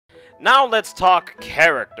Now let's talk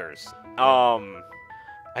characters.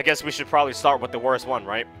 I guess we should probably start with the worst one,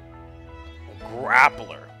 right?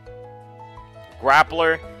 Grappler.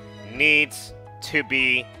 Grappler needs to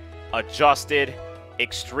be adjusted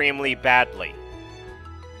extremely badly.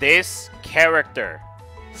 This character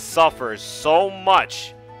suffers so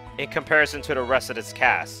much in comparison to the rest of this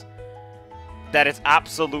cast that it's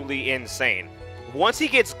absolutely insane. Once he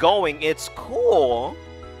gets going, it's cool,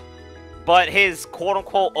 but his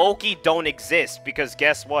quote-unquote Oki don't exist because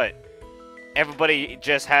guess what? Everybody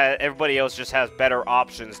else just has better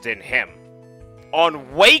options than him.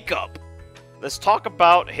 On Wake Up, let's talk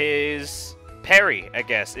about his parry, I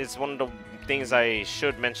guess. It's one of the things I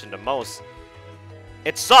should mention the most.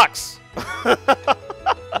 It sucks.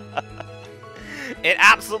 It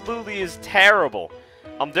absolutely is terrible.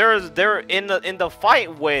 There in the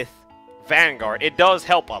fight with Vanguard, it does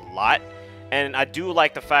help a lot, and I do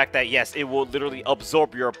like the fact that yes, it will literally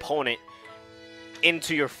absorb your opponent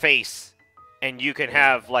into your face, and you can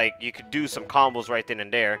have you could do some combos right then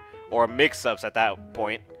and there, or mix-ups at that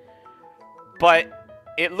point. But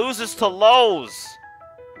it loses to lows.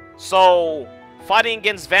 So fighting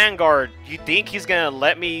against Vanguard, you think he's gonna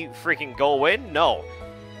let me freaking go in? No.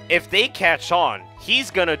 If they catch on,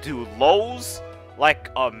 he's gonna do lows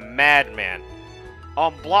like a madman.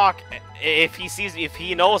 On block, if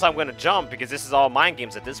he knows I'm gonna jump, because this is all mind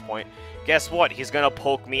games at this point, guess what? He's gonna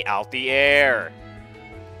poke me out the air.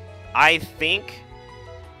 I think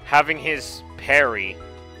having his parry,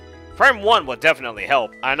 frame 1 would definitely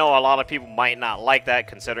help. I know a lot of people might not like that,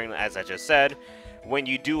 considering, as I just said, when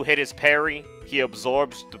you do hit his parry, he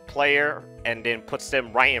absorbs the player and then puts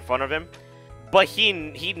them right in front of him. But he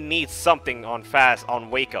needs something on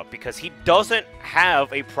Wake Up, because he doesn't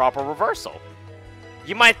have a proper reversal.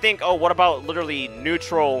 You might think, oh, what about literally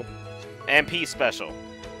neutral MP special?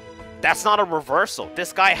 That's not a reversal.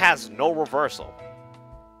 This guy has no reversal.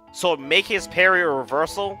 So make his parry a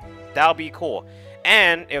reversal, that'll be cool.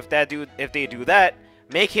 And if they do that,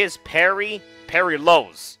 make his parry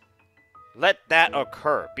lows. Let that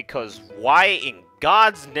occur, because why in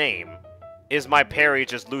God's name is my parry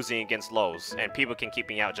just losing against lows, and people can keep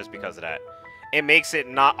me out just because of that? It makes it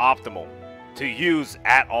not optimal to use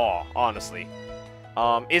at all, honestly.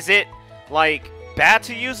 Is it, bad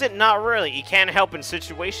to use it? Not really. It can help in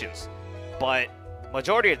situations. But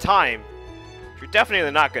majority of the time, you're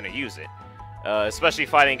definitely not going to use it. Especially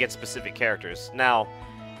fighting against specific characters. Now,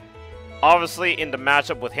 obviously, in the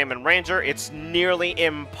matchup with him and Ranger, it's nearly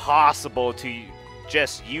impossible to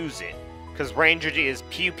just use it. Because Ranger is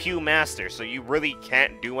Pew Pew Master, so you really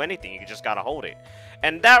can't do anything. You just gotta hold it.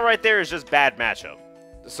 And that right there is just bad matchup.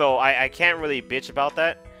 So I can't really bitch about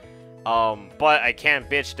that. But I can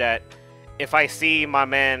bitch that if I see my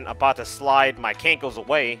man about to slide my cankles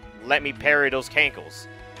away, let me parry those cankles.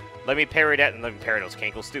 Let me parry that, and let me parry those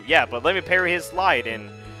cankles too. Yeah, but let me parry his slide,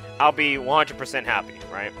 and I'll be 100% happy,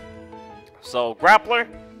 right? So, Grappler,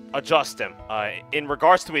 adjust him. In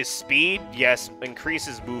regards to his speed, yes, increase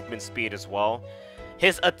his movement speed as well.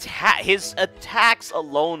 His attacks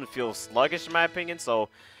alone feel sluggish in my opinion, so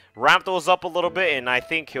ramp those up a little bit, and I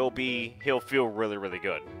think he'll feel really, really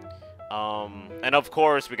good. And of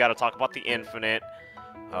course, we gotta talk about the infinite.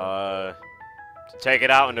 Take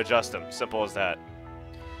it out and adjust him. Simple as that.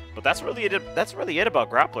 But that's really it about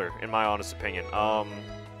Grappler, in my honest opinion.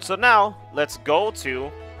 So now, let's go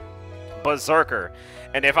to Berserker.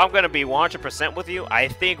 And if I'm gonna be 100% with you, I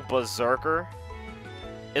think Berserker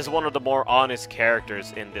is one of the more honest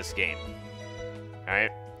characters in this game.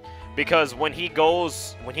 Alright? Because when he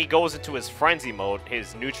goes into his frenzy mode,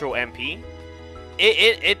 his neutral MP,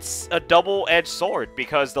 it's a double-edged sword,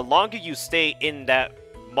 because the longer you stay in that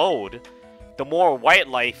mode, the more white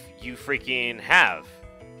life you freaking have.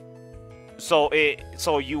 So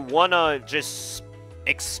you wanna just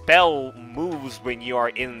expel moves when you are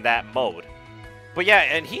in that mode. But yeah,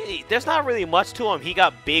 and there's not really much to him. He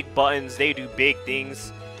got big buttons, they do big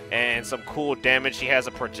things, and some cool damage. He has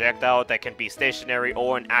a projectile that can be stationary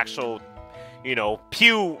or an actual,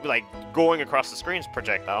 pew, going across the screen's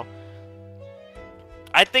projectile.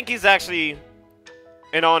 I think he's actually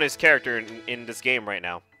an honest character in this game right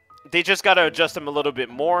now. They just gotta adjust him a little bit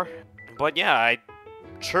more. But yeah, I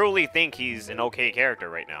truly think he's an okay character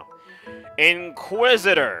right now.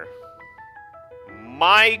 Inquisitor.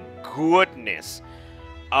 My goodness.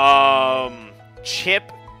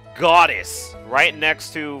 Chip Goddess. Right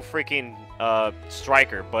next to freaking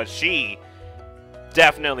Striker. But she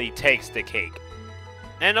definitely takes the cake.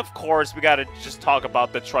 And of course, we gotta just talk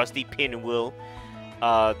about the trusty Pinwheel.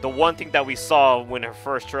 The one thing that we saw when her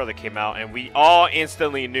first trailer came out, and we all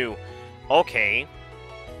instantly knew, okay,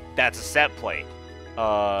 that's a set play.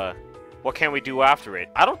 what can we do after it?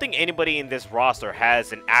 I don't think anybody in this roster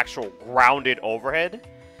has an actual grounded overhead,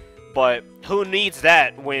 but who needs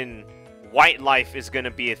that when White Life is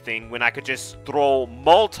gonna be a thing, when I could just throw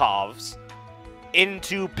Molotovs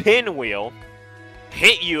into Pinwheel,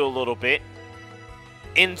 hit you a little bit,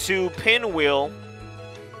 into Pinwheel,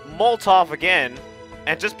 Molotov again,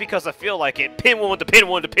 and just because I feel like it, Pinwheel into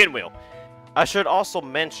Pinwheel into Pinwheel. I should also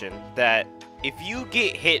mention that if you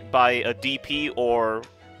get hit by a DP or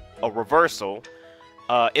a reversal,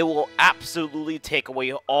 it will absolutely take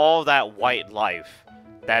away all that white life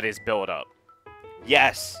that is built up.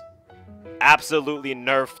 Yes, absolutely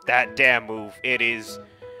nerf that damn move.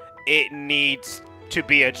 It needs to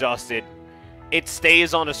be adjusted. It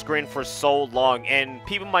stays on the screen for so long, and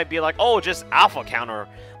people might be like, oh, just alpha counter,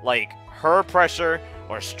 like her pressure,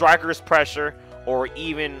 or Striker's pressure, or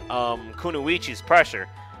even Kunoichi's pressure.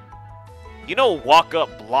 You know, walk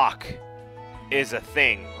up block is a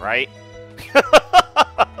thing, right?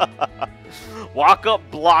 Walk up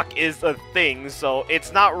block is a thing, so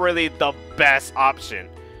it's not really the best option.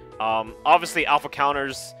 Obviously, alpha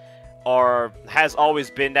counters has always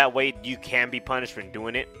been that way. You can be punished for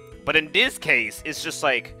doing it. But in this case, it's just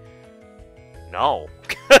like, no.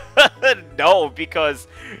 No, because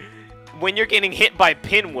when you're getting hit by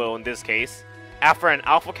Pinwheel in this case, after an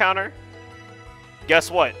alpha counter,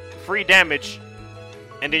 guess what? Free damage,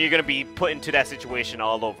 and then you're going to be put into that situation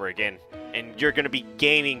all over again. And you're going to be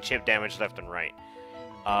gaining chip damage left and right.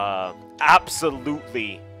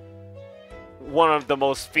 Absolutely one of the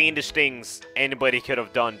most fiendish things anybody could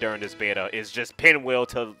have done during this beta is just Pinwheel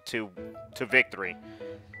to victory.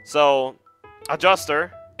 So,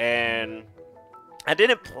 Adjuster, and I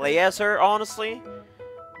didn't play as her, honestly,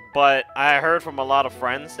 but I heard from a lot of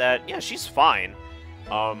friends that, yeah, she's fine.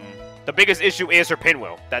 The biggest issue is her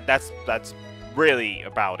Pinwheel. That's really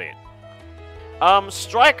about it.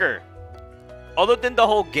 Striker. Other than the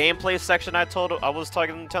whole gameplay section I was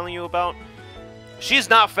telling you about, she's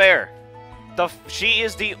not fair. She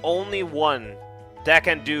is the only one that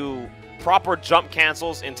can do proper jump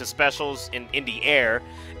cancels into specials in the air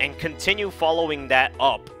and continue following that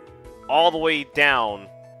up all the way down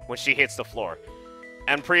when she hits the floor.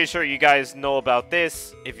 I'm pretty sure you guys know about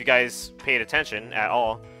this if you guys paid attention at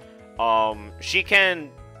all. She can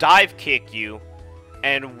dive kick you,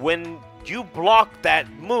 and when you block that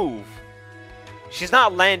move, she's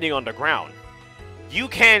not landing on the ground. You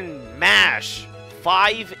can mash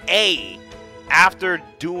 5A after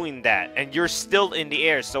doing that, and you're still in the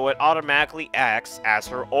air, so it automatically acts as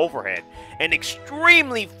her overhead. An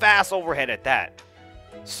extremely fast overhead at that.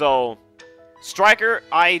 So, Striker,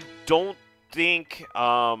 I don't think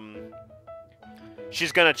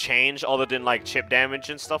she's gonna change other than like chip damage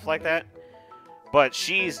and stuff like that. But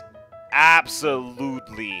she's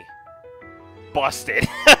absolutely busted.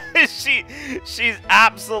 She's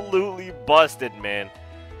absolutely busted, man.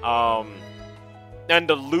 And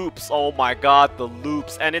the loops, oh my god, the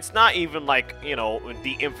loops. And it's not even like, you know,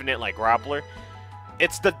 the infinite like grappler.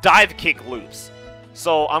 It's the dive kick loops.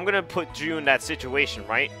 So I'm gonna put you in that situation,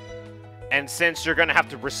 right? And since you're gonna have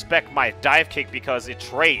to respect my dive kick because it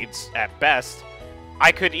trades at best,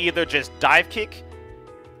 I could either just dive kick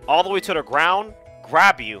all the way to the ground,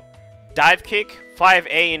 grab you, dive kick,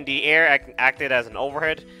 5A in the air, acted as an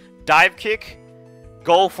overhead, dive kick,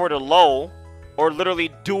 go for the low, or literally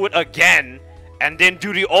do it again, and then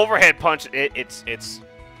do the overhead punch.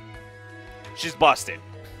 She's busted.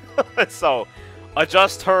 So,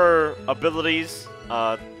 adjust her abilities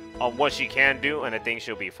on what she can do, and I think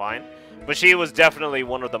she'll be fine. But she was definitely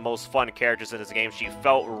one of the most fun characters in this game. She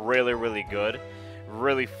felt really, really good.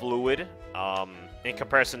 Really fluid in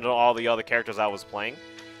comparison to all the other characters I was playing.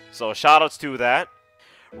 So, shoutouts to that.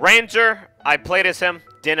 Ranger, I played as him.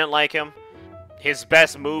 Didn't like him. His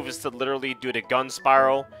best move is to literally do the gun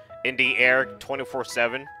spiral in the air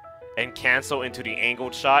 24/7 and cancel into the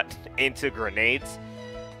angled shot into grenades.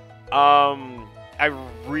 I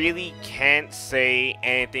really can't say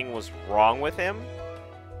anything was wrong with him.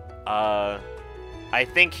 I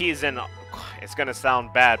think he's it's gonna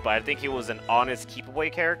sound bad, but I think he was an honest keep away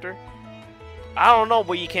character. I don't know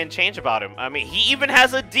what you can change about him. I mean, he even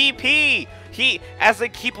has a DP! As a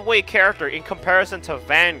keep away character, in comparison to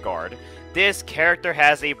Vanguard, this character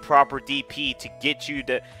has a proper DP to get you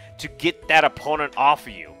to get that opponent off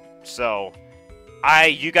of you. So,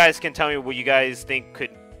 you guys can tell me what you guys think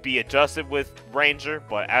could be adjusted with Ranger,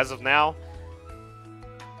 but as of now,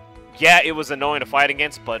 yeah, it was annoying to fight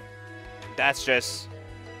against, but that's just,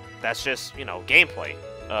 you know, gameplay.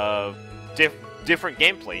 Different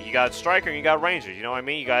gameplay. You got Striker and you got Ranger, you know what I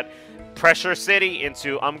mean? You got Pressure City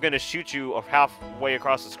into I'm gonna shoot you halfway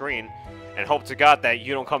across the screen, and hope to God that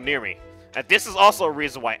you don't come near me. And this is also a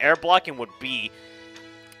reason why air blocking would be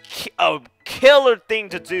a killer thing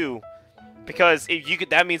to do, because if you could,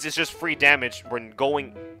 that means it's just free damage when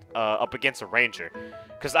going up against a ranger.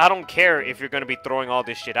 Because I don't care if you're going to be throwing all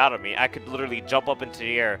this shit out of me. I could literally jump up into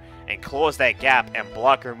the air and close that gap and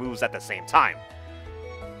block her moves at the same time.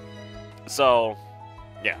 So,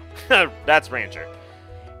 yeah. That's Ranger.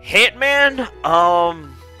 Hitman,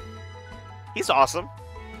 he's awesome.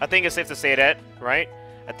 I think it's safe to say that, right?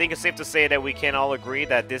 I think it's safe to say that we can all agree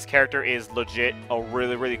that this character is legit a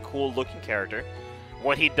really, really cool looking character.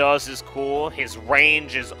 What he does is cool. His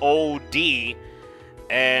range is OD.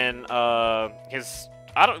 And, his...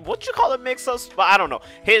 what you call it, mix-ups? I don't know.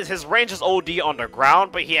 His range is OD on the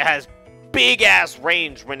ground, but he has big-ass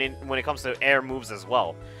range when it comes to air moves as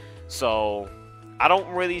well. So, I don't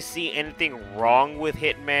really see anything wrong with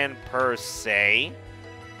Hitman per se.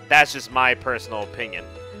 That's just my personal opinion.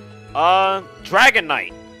 Dragon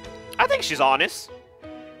Knight. I think she's honest.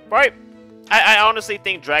 Right? I honestly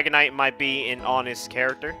think Dragon Knight might be an honest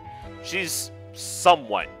character. She's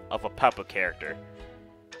somewhat of a Peppa character.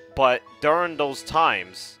 But during those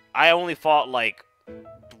times, I only fought like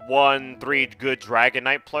 1-3 good Dragon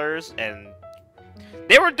Knight players, and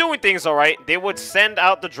they were doing things alright. They would send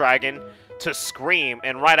out the dragon to scream,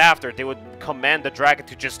 and right after, they would command the dragon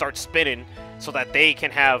to just start spinning so that they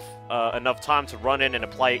can have enough time to run in and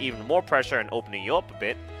apply even more pressure and opening you up a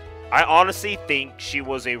bit. I honestly think she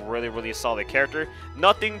was a really, really solid character.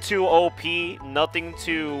 Nothing too OP, nothing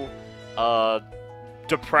too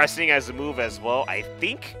depressing as a move as well. I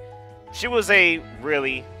think she was a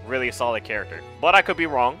really, really solid character. But I could be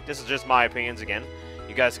wrong. This is just my opinions again.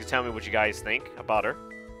 You guys can tell me what you guys think about her.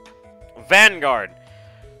 Vanguard.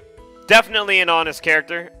 Definitely an honest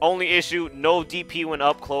character. Only issue, no DP when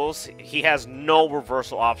up close. He has no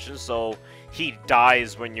reversal options, so he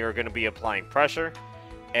dies when you're going to be applying pressure.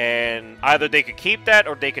 And either they could keep that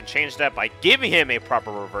or they could change that by giving him a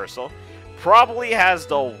proper reversal. Probably has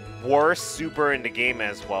the worst super in the game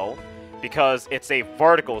as well, because it's a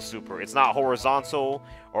vertical super. It's not horizontal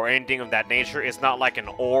or anything of that nature. It's not like an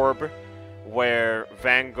orb where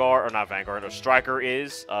Striker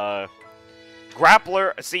is.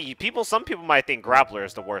 Grappler, see, some people might think Grappler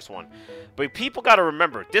is the worst one. But people gotta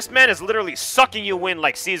remember, this man is literally sucking you in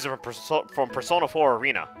like Caesar from Persona 4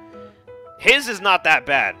 Arena. His is not that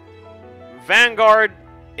bad. Vanguard,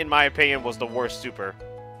 in my opinion, was the worst super.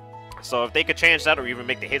 So if they could change that or even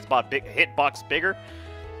make the hitbox bigger,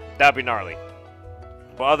 that'd be gnarly.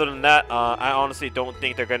 But other than that, I honestly don't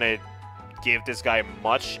think they're gonna give this guy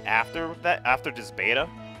much after this beta.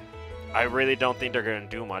 I really don't think they're gonna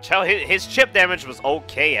do much. Hell, his chip damage was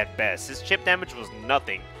okay at best. His chip damage was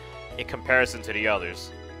nothing in comparison to the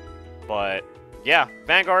others. But yeah,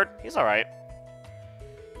 Vanguard, he's alright.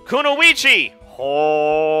 Kunoichi!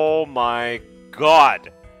 Oh my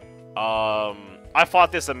god. I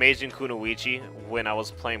fought this amazing Kunoichi when I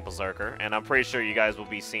was playing Berserker, and I'm pretty sure you guys will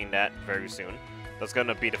be seeing that very soon. That's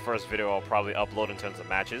gonna be the first video I'll probably upload in terms of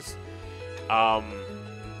matches.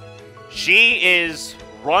 She is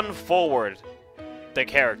run forward, the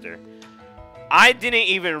character. I didn't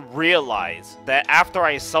even realize that after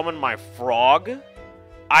I summoned my frog,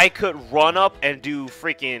 I could run up and do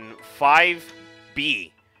freaking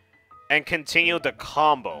 5B and continue the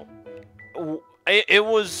combo. It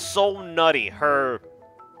was so nutty. Her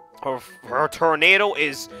tornado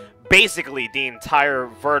is basically the entire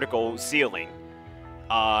vertical ceiling.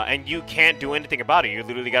 And you can't do anything about it. You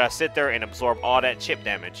literally gotta sit there and absorb all that chip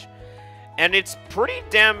damage. And it's pretty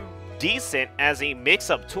damn decent as a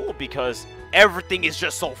mix-up tool because everything is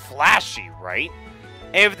just so flashy, right?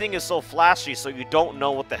 Everything is so flashy, so you don't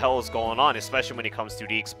know what the hell is going on, especially when it comes to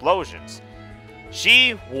the explosions.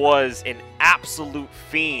 She was an absolute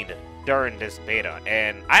fiend during this beta,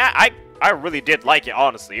 and I really did like it,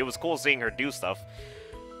 honestly. It was cool seeing her do stuff,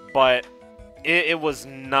 but it was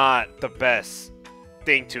not the best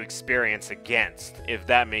thing to experience against, if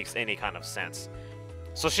that makes any kind of sense.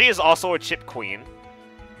 So she is also a chip queen,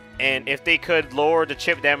 and if they could lower the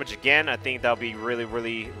chip damage again, I think that would be really,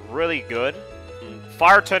 really, really good.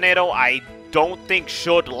 Fire Tornado, I don't think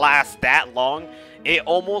should last that long. It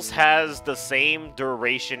almost has the same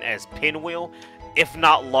duration as Pinwheel, if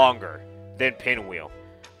not longer than Pinwheel.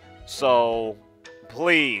 So,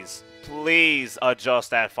 please, please adjust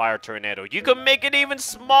that Fire Tornado. You can make it even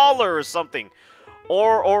smaller or something.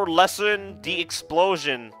 Or lessen the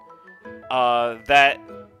explosion that,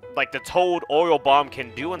 like, the Toad Oil Bomb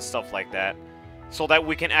can do and stuff like that. So that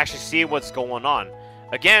we can actually see what's going on.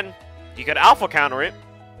 Again, you could alpha counter it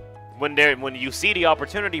when you see the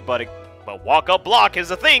opportunity, but walk up block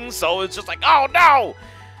is a thing, so it's just like, oh no!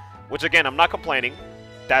 which again, I'm not complaining.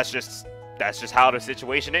 That's just how the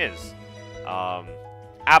situation is.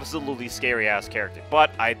 Absolutely scary ass character,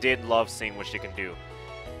 but I did love seeing what she can do.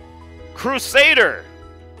 Crusader!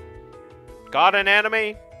 Got an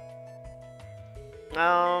anime?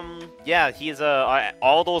 Yeah, he's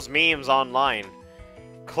all those memes online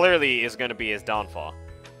clearly is gonna be his downfall.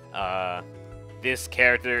 This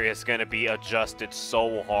character is gonna be adjusted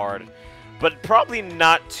so hard, but probably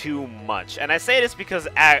not too much. And I say this because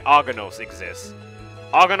Aganos exists.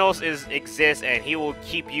 Aganos exists, and he will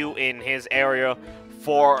keep you in his area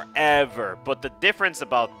forever. But the difference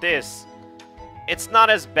about this, it's not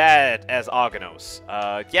as bad as Aganos.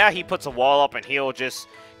 Yeah, he puts a wall up and he'll just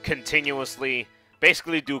continuously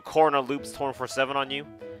basically do corner loops 24/7 on you.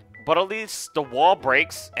 But at least the wall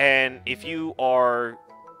breaks, and if you are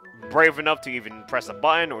brave enough to even press a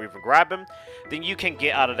button or even grab him, then you can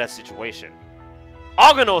get out of that situation.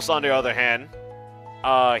 Aganos, on the other hand,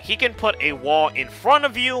 he can put a wall in front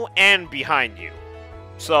of you and behind you.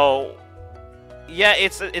 So yeah,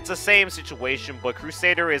 it's the same situation, but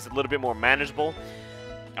Crusader is a little bit more manageable.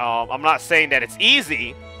 I'm not saying that it's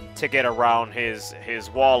easy to get around his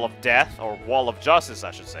wall of death, or wall of justice,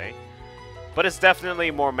 I should say, but it's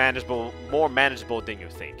definitely more manageable than you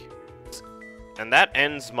think. And that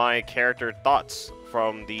ends my character thoughts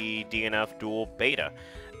from the DNF Duel beta.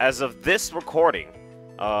 As of this recording,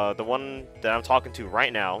 the one that I'm talking to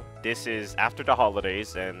right now, this is after the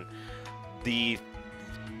holidays, and the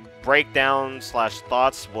breakdown /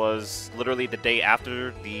 thoughts was literally the day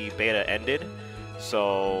after the beta ended.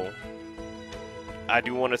 So I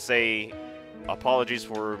do want to say apologies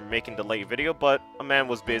for making the late video, but a man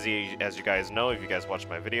was busy, as you guys know if you guys watched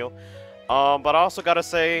my video. But I also gotta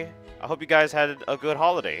say, I hope you guys had a good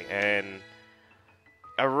holiday, and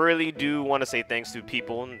I really do want to say thanks to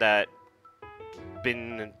people that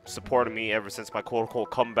been supporting me ever since my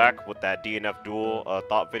quote-unquote comeback with that DNF Duel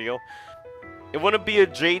thought video. It wouldn't be a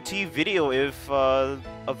JT video if a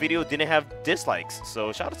video didn't have dislikes,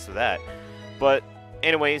 so shout outs to that. But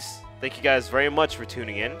anyways, thank you guys very much for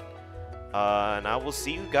tuning in, and I will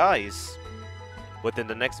see you guys within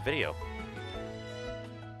the next video.